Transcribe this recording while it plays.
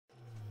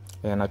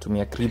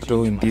anatumia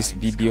crypto in this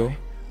video,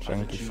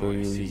 trying to show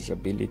you his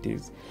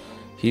abilities.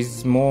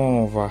 He's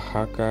more of a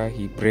hacker.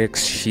 He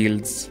breaks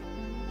shields,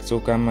 so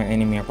kama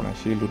enemy akona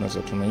shield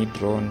unaweza tumia hii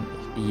drone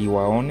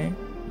iwaone,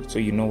 so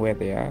you know where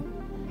they are.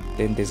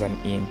 Then there's an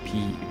EMP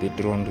the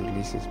drone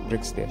releases,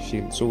 breaks their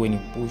shield, so when you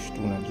push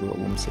tu unajua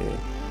umse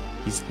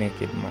he's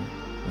naked man,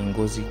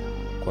 ngozi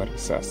kwa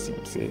risasi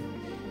mse,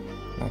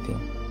 nothing.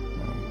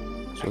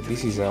 So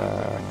this is a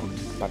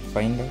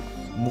Pathfinder.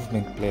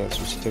 Movement players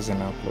usicheze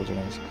na close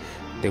range,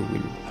 they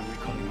will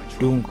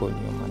dunk on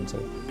you man.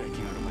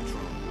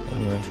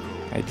 Anyway,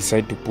 I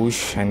decide to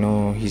push. I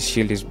know his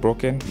shield is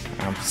broken.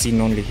 I've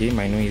seen only him.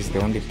 I know he's the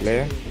only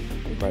player,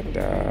 but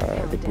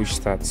the push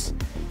starts.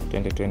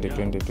 20.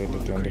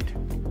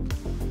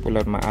 Pull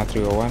out my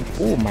R301.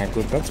 Oh my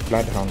god, that's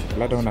Bloodhound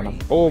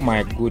and oh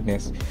my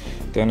goodness,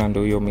 then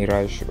under your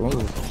Mirage.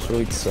 Oh, so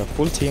it's a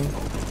full team.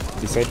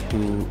 Decide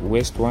to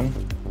waste one.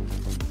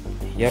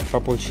 He had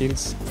purple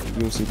shields.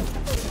 Use it.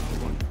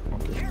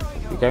 Okay,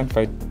 you can't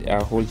fight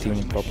a whole team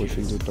with purple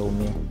shields with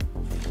Omia,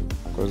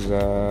 because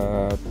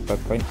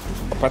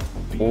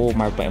oh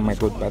my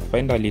god,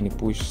 Pathfinder alini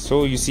push.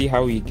 So you see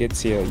how he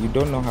gets here. You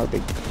don't know how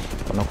they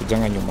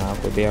wanakujanga nyuma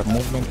yako. They are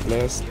movement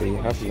players. They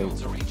have like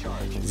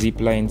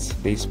zip lines.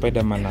 They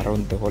Spider-Man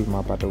around the whole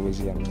map. At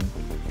always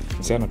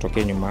msi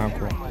anatokea nyuma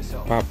yako,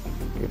 pop,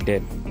 you're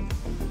dead.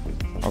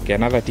 Okay,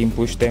 another team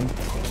push them.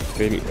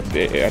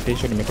 The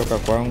attention imetoka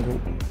kwangu,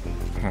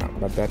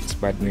 but that's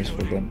bad news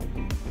for them.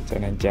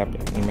 Sana jab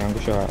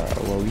nimeangusha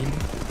wawili.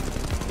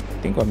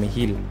 I think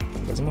wameheal.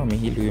 Lazima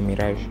wameheal huyo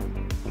Mirage.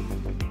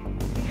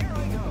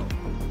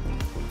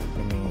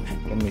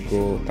 Let me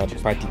go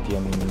third party pia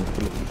mimi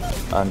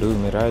and do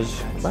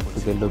Mirage. Back to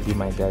the lobby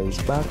my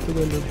guys, back to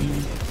the lobby.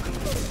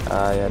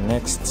 Yeah,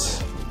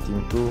 next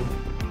team 2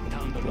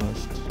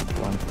 finished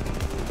 1.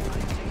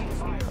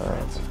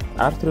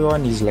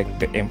 R31 is like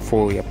the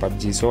M4 ya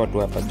PUBG, so watu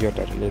wa PUBG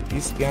watarelate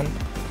this gun.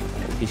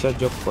 Kisha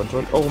job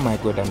control. Oh my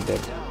god, I'm dead.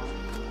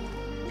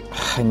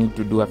 I need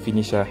to do a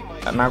finisher.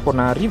 Na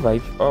kona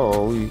revive.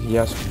 Oh, he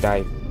has to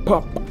die.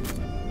 Pop.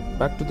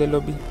 Back to the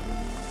lobby.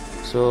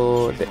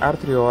 So the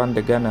R301,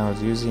 the gun I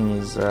was using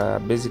is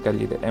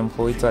basically the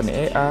M4. It's an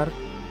AR.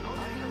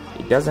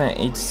 It doesn't.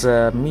 It's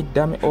mid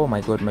damage. Oh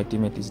my god, my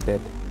teammate is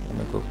dead. Let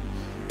me go.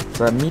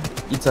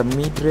 It's a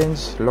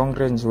mid-range,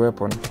 long-range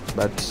weapon,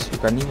 but you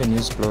can even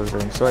use close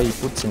range. So I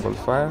put single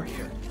fire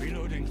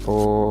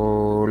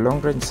for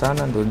long-range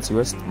sana, and don't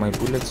waste my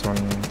bullets on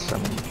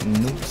some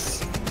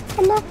noobs.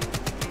 Hello.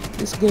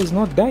 This guy is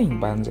not dying,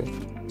 banze.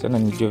 Sana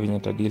nijua venye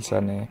tadil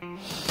sana.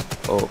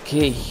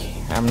 Okay,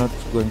 I'm not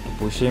going to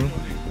push him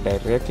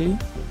directly,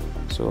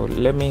 so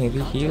let me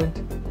reheal.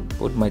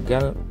 Put my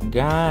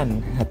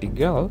gun at the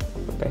girl.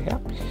 What the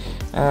heck?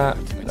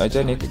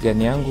 Acha niweke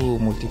gun yangu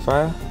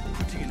multiplier.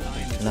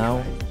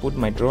 Now put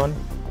my drone.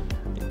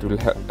 It will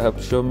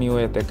help show me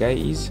where the guy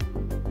is.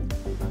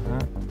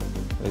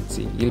 Let's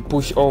see. He'll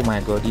push. Oh my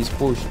god, he's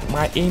pushed.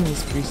 My aim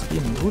is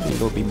pristine. Good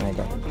lobby, my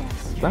guy.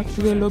 Back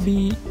to the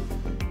lobby.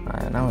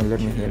 Now let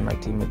me heal my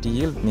teammate.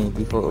 He healed me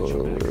before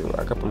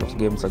a couple of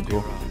games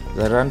ago.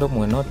 The random,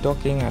 we're not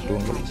talking.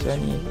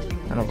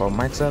 None of our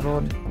mics are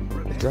on.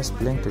 We're just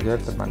playing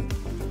together, man.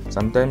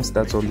 Sometimes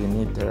that's all you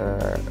need.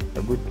 A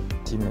good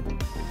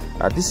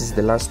teammate. This is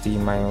the last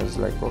team. I was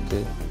like,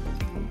 okay.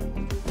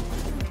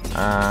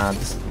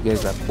 These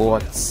guys are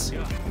bots.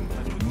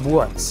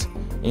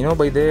 You know,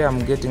 by there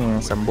I'm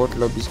getting some bot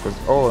lobbies because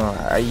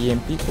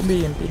EMP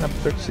na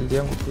break shield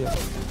yangu pia.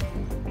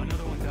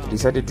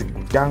 Decided to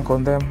dunk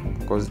on them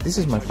because this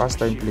is my first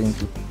time playing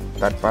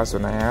third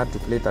person. I had to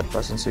play third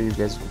person so you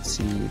guys would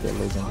see the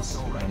legends,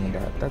 and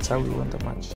that's how we won the match.